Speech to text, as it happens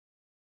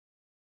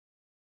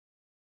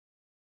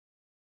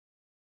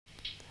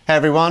Hey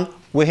everyone,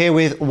 we're here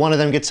with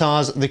Wunnadem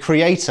Guitars, the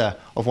creator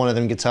of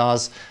Wunnadem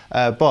Guitars,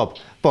 Bob.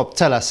 Bob,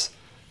 tell us,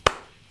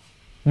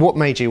 what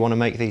made you want to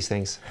make these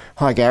things?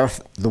 Hi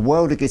Gareth, the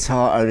world of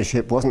guitar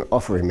ownership wasn't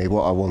offering me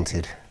what I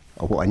wanted,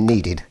 or what I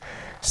needed.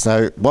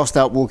 So whilst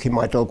out walking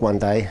my dog one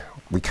day,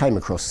 we came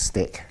across a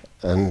stick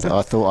and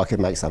I thought I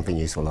could make something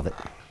useful of it.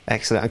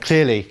 Excellent, and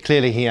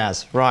clearly he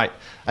has. Right,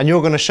 and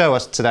you're going to show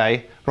us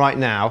today, right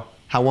now,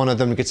 how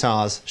Wunnadem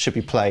guitars should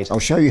be played. I'll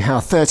show you how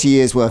 30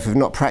 years worth of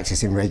not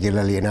practicing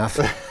regularly enough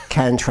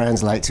can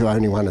translate to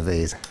only one of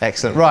these.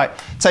 Excellent, right,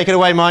 take it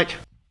away Mike.